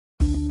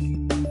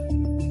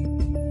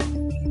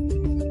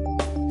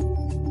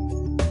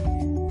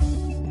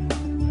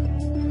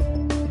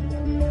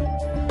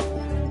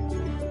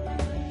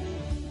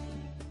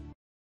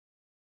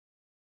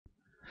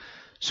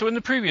So in the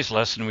previous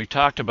lesson, we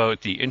talked about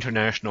the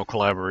International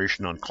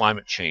Collaboration on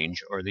Climate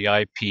Change, or the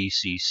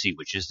IPCC,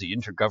 which is the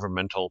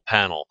Intergovernmental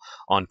Panel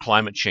on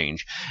Climate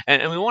Change.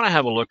 And we want to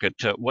have a look at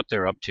what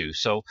they're up to.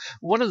 So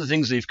one of the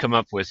things they've come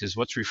up with is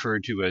what's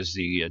referred to as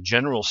the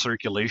General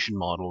Circulation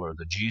Model, or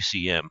the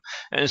GCM.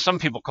 And some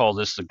people call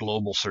this the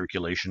Global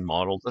Circulation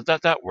Model.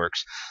 That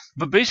works.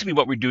 But basically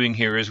what we're doing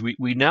here is we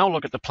now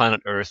look at the planet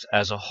Earth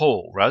as a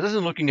whole. Rather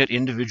than looking at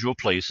individual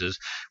places,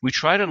 we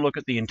try to look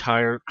at the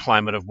entire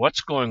climate of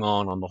what's going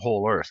on the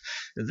whole Earth.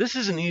 This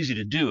isn't easy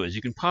to do, as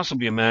you can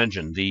possibly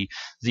imagine. The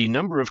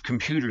number of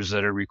computers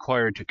that are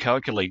required to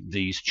calculate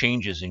these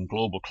changes in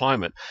global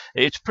climate,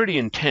 it's pretty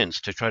intense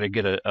to try to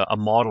get a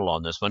model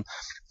on this one.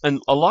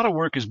 And a lot of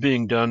work is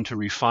being done to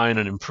refine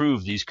and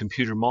improve these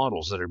computer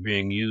models that are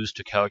being used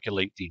to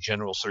calculate the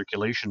general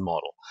circulation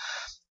model.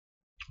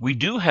 We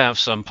do have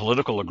some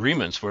political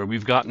agreements where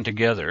we've gotten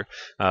together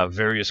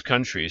various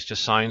countries to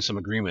sign some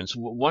agreements.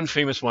 One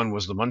famous one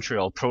was the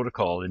Montreal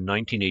Protocol in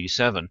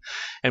 1987.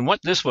 And what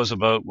this was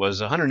about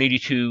was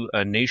 182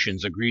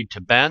 nations agreed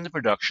to ban the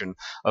production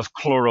of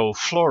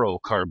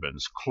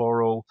chlorofluorocarbons,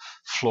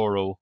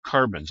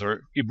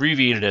 or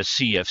abbreviated as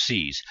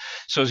CFCs.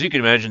 So as you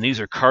can imagine, these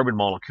are carbon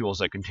molecules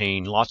that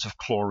contain lots of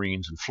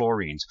chlorines and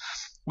fluorines.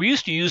 We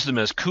used to use them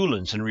as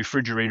coolants in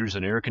refrigerators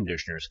and air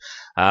conditioners,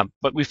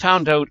 but we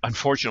found out,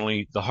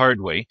 unfortunately, the hard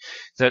way,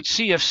 that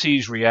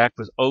CFCs react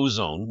with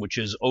ozone, which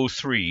is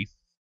O3,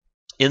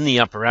 in the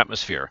upper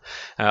atmosphere.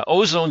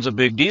 Ozone's a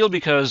big deal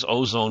because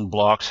ozone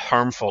blocks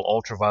harmful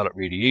ultraviolet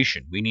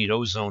radiation. We need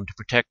ozone to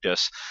protect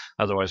us,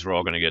 otherwise we're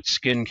all going to get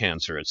skin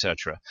cancer,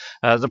 etc.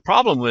 The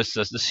problem with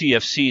the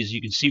CFCs,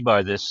 you can see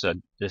by this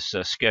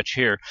sketch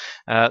here,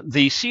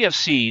 the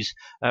CFCs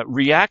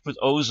react with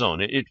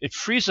ozone. It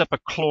frees up a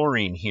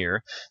chlorine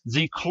here.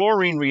 The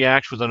chlorine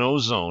reacts with an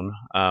ozone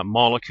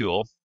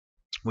molecule,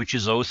 which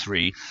is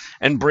O3,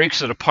 and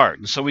breaks it apart.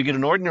 And so we get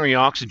an ordinary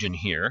oxygen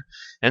here,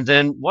 and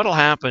then what will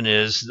happen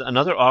is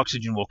another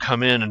oxygen will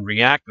come in and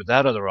react with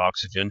that other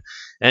oxygen,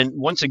 and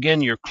once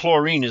again your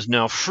chlorine is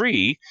now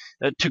free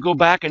to go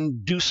back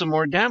and do some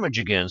more damage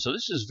again. So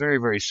this is very,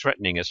 very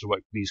threatening as to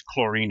what these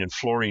chlorine and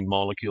fluorine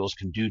molecules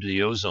can do to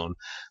the ozone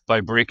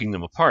by breaking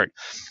them apart.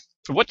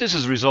 What this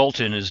has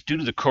resulted in is, due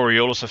to the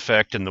Coriolis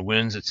effect and the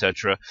winds,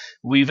 etc.,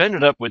 we've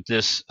ended up with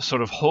this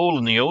sort of hole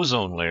in the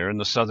ozone layer in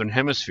the southern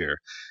hemisphere.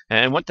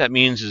 And what that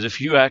means is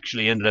if you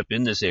actually ended up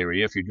in this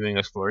area, if you're doing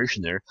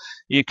exploration there,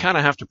 you kind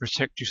of have to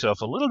protect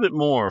yourself a little bit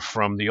more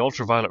from the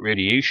ultraviolet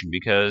radiation,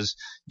 because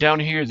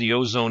down here the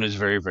ozone is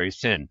very, very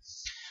thin.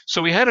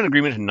 So we had an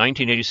agreement in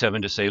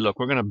 1987 to say, look,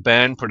 we're going to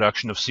ban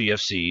production of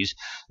CFCs.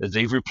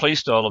 They've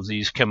replaced all of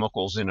these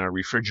chemicals in our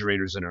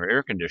refrigerators and our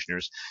air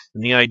conditioners.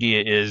 And the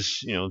idea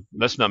is,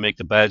 let's not make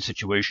the bad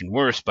situation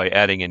worse by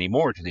adding any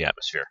more to the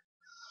atmosphere.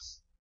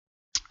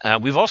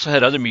 We've also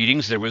had other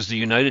meetings. There was the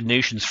United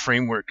Nations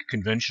Framework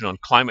Convention on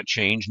Climate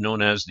Change,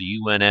 known as the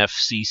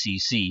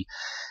UNFCCC.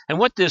 And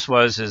what this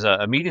was is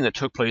a meeting that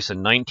took place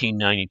in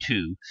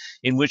 1992,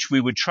 in which we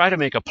would try to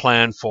make a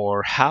plan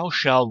for how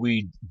shall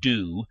we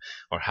do,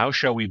 or how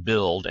shall we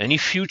build any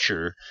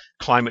future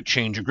climate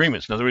change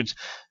agreements. In other words,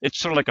 it's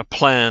sort of like a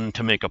plan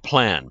to make a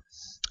plan.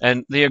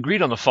 And they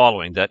agreed on the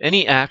following: that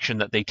any action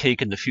that they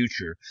take in the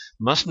future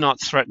must not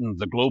threaten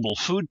the global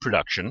food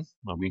production.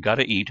 Well, we got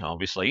to eat,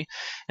 obviously,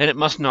 and it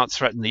must not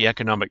threaten the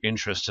economic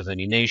interests of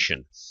any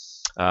nation.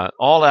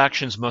 All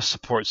actions must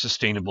support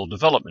sustainable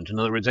development. In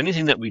other words,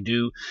 anything that we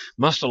do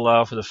must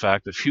allow for the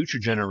fact that future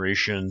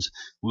generations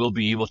will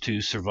be able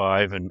to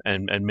survive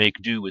and make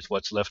do with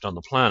what's left on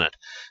the planet.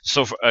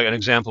 So an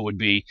example would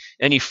be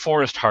any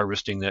forest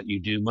harvesting that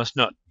you do must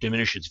not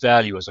diminish its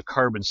value as a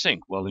carbon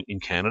sink. Well, in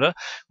Canada,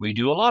 we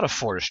do a lot of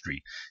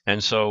forestry.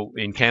 And so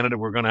in Canada,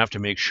 we're going to have to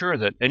make sure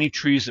that any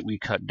trees that we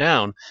cut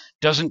down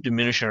doesn't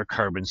diminish our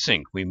carbon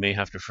sink. We may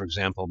have to, for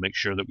example, make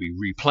sure that we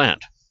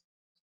replant.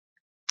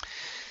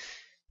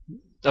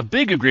 A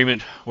big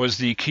agreement was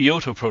the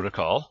Kyoto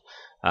Protocol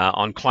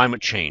on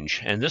climate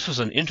change, and this was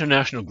an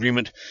international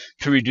agreement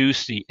to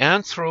reduce the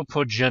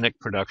anthropogenic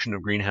production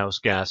of greenhouse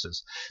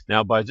gases.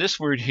 Now, by this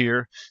word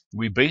here,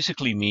 we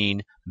basically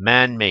mean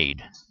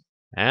man-made.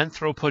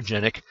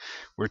 Anthropogenic,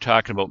 we're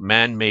talking about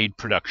man-made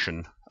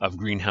production of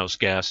greenhouse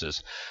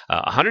gases.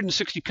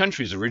 160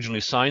 countries originally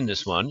signed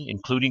this one,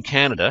 including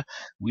Canada.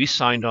 We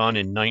signed on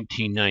in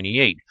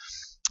 1998.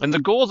 And the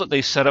goal that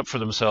they set up for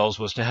themselves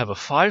was to have a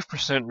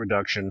 5%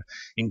 reduction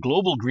in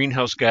global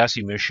greenhouse gas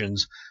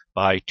emissions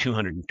by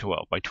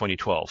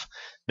 2012.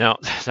 Now,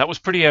 that was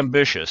pretty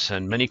ambitious,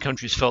 and many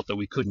countries felt that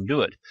we couldn't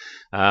do it.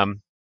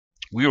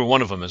 We were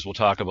one of them, as we'll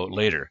talk about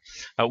later.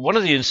 One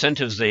of the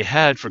incentives they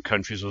had for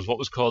countries was what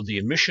was called the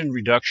Emission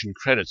Reduction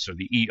Credits, or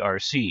the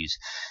ERCs.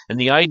 And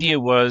the idea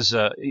was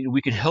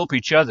we could help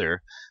each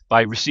other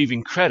by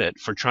receiving credit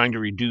for trying to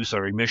reduce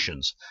our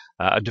emissions.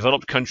 A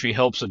developed country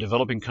helps a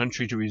developing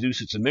country to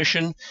reduce its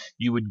emission,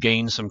 you would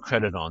gain some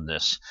credit on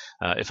this.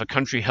 If a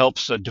country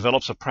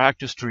develops a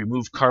practice to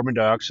remove carbon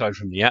dioxide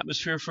from the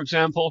atmosphere, for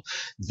example,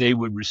 they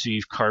would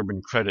receive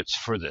carbon credits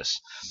for this.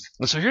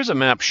 And so here's a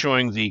map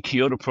showing the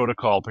Kyoto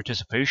Protocol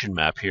participation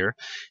map here.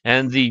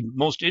 And the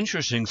most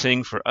interesting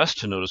thing for us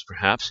to notice,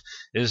 perhaps,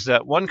 is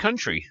that one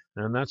country,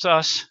 and that's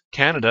us,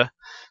 Canada,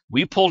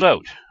 we pulled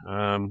out.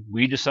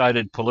 We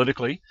decided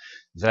politically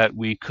that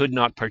we could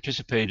not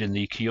participate in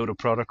the Kyoto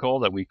Protocol,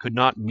 that we could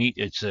not meet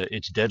its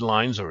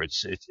deadlines or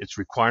its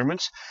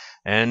requirements,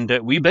 and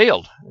we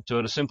bailed. It's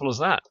as simple as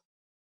that.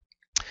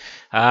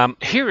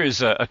 Here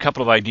is a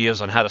couple of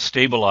ideas on how to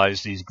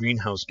stabilize these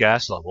greenhouse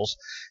gas levels,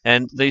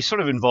 and they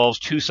sort of involve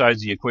two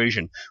sides of the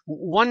equation.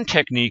 One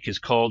technique is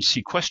called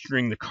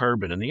sequestering the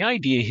carbon, and the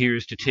idea here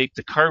is to take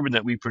the carbon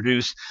that we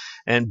produce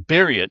and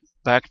bury it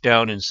back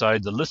down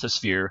inside the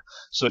lithosphere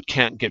so it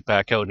can't get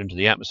back out into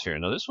the atmosphere.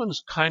 Now, this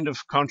one's kind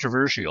of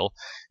controversial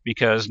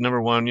because, number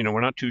one,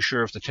 we're not too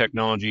sure if the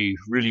technology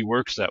really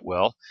works that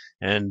well,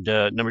 and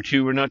number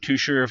two, we're not too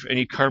sure if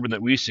any carbon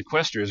that we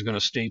sequester is going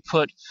to stay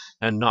put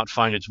and not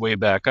find its way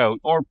back out,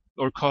 or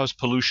cause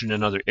pollution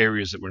in other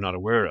areas that we're not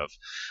aware of.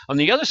 On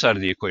the other side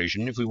of the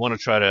equation, if we want to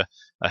try to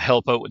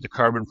help out with the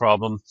carbon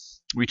problem,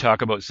 we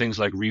talk about things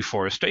like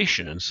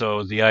reforestation. And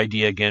so the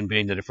idea again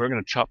being that if we're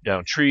going to chop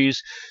down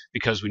trees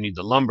because we need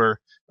the lumber,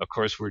 of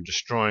course we're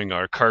destroying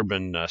our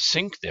carbon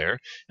sink there,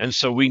 and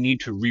so we need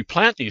to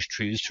replant these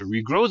trees to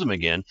regrow them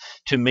again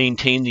to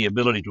maintain the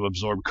ability to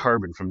absorb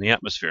carbon from the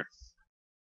atmosphere.